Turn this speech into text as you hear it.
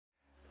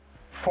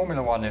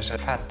Formula One is a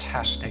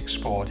fantastic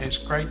sport. It's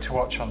great to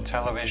watch on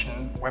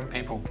television. When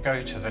people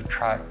go to the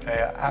track,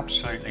 they're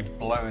absolutely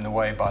blown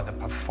away by the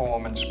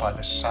performance, by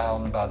the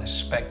sound, by the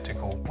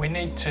spectacle. We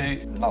need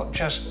to not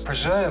just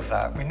preserve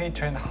that, we need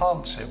to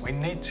enhance it. We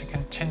need to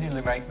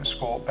continually make the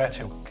sport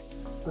better.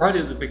 Right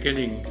at the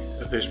beginning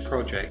of this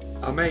project,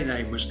 our main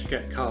aim was to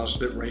get cars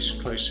that race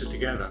closer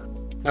together.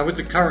 Now with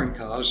the current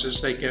cars, as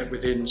they get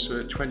within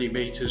sort of 20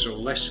 metres or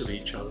less of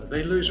each other,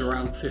 they lose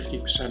around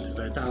 50% of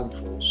their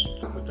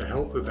downforce. And with the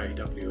help of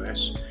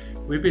AWS,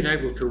 we've been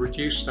able to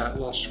reduce that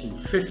loss from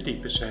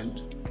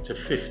 50% to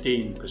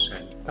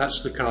 15%.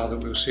 That's the car that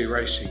we'll see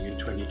racing in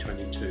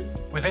 2022.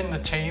 Within the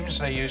teams,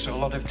 they use a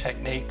lot of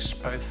techniques,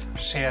 both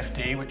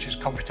CFD, which is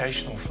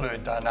computational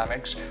fluid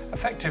dynamics,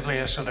 effectively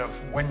a sort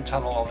of wind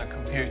tunnel on a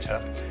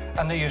computer,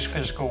 and they use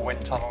physical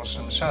wind tunnels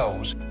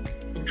themselves.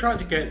 In trying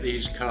to get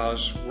these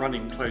cars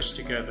running close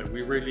together,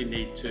 we really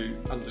need to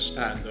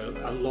understand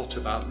a lot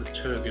about the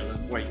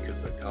turbulent wake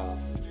of the car.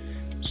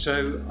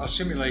 So our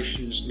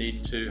simulations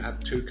need to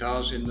have two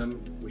cars in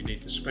them, we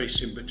need the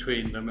space in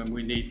between them, and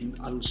we need an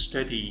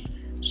unsteady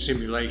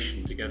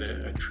simulation to get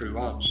a true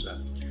answer.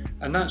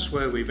 And that's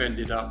where we've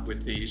ended up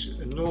with these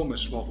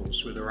enormous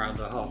models with around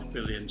 500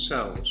 million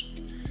cells.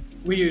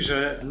 We use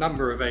a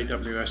number of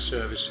AWS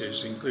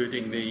services,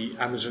 including the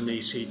Amazon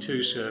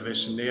EC2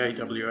 service and the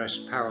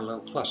AWS Parallel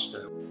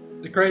Cluster.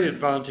 The great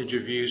advantage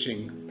of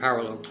using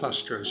Parallel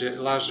Cluster is it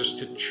allows us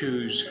to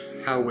choose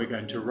how we're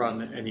going to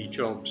run any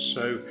jobs.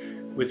 So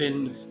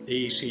within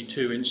the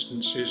EC2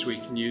 instances, we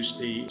can use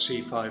the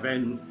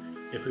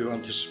C5N if we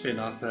want to spin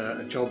up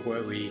a job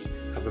where we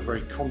have a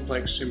very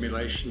complex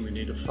simulation, we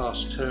need a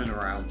fast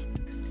turnaround.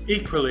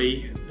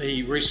 Equally,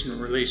 the recent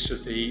release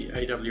of the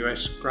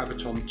AWS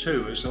Graviton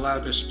 2 has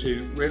allowed us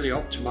to really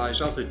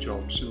optimize other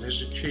jobs and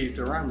has achieved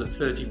around a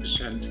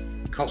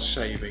 30% cost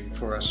saving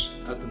for us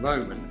at the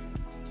moment.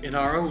 In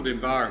our old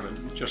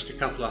environment, with just a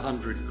couple of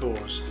hundred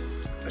cores,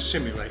 a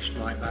simulation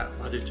like that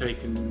might have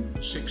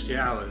taken 60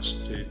 hours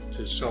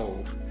to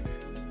solve.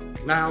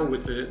 Now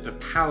with the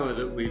power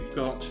that we've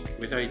got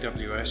with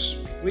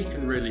AWS, we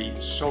can really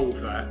solve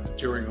that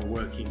during a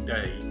working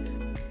day,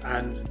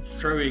 and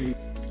throwing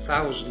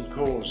 1,000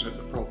 cores at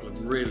the problem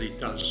really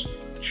does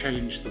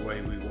change the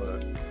way we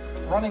work.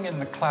 Running in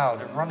the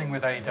cloud and running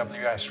with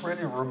AWS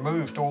really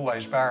removed all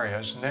those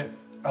barriers, and it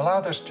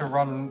allowed us to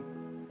run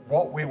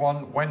what we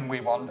want, when we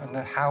want, and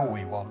how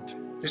we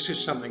want. This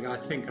is something I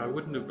think I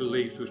wouldn't have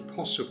believed was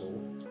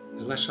possible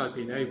unless I'd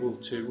been able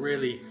to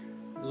really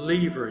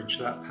leverage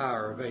that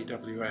power of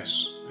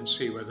AWS and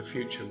see where the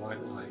future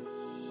might lie.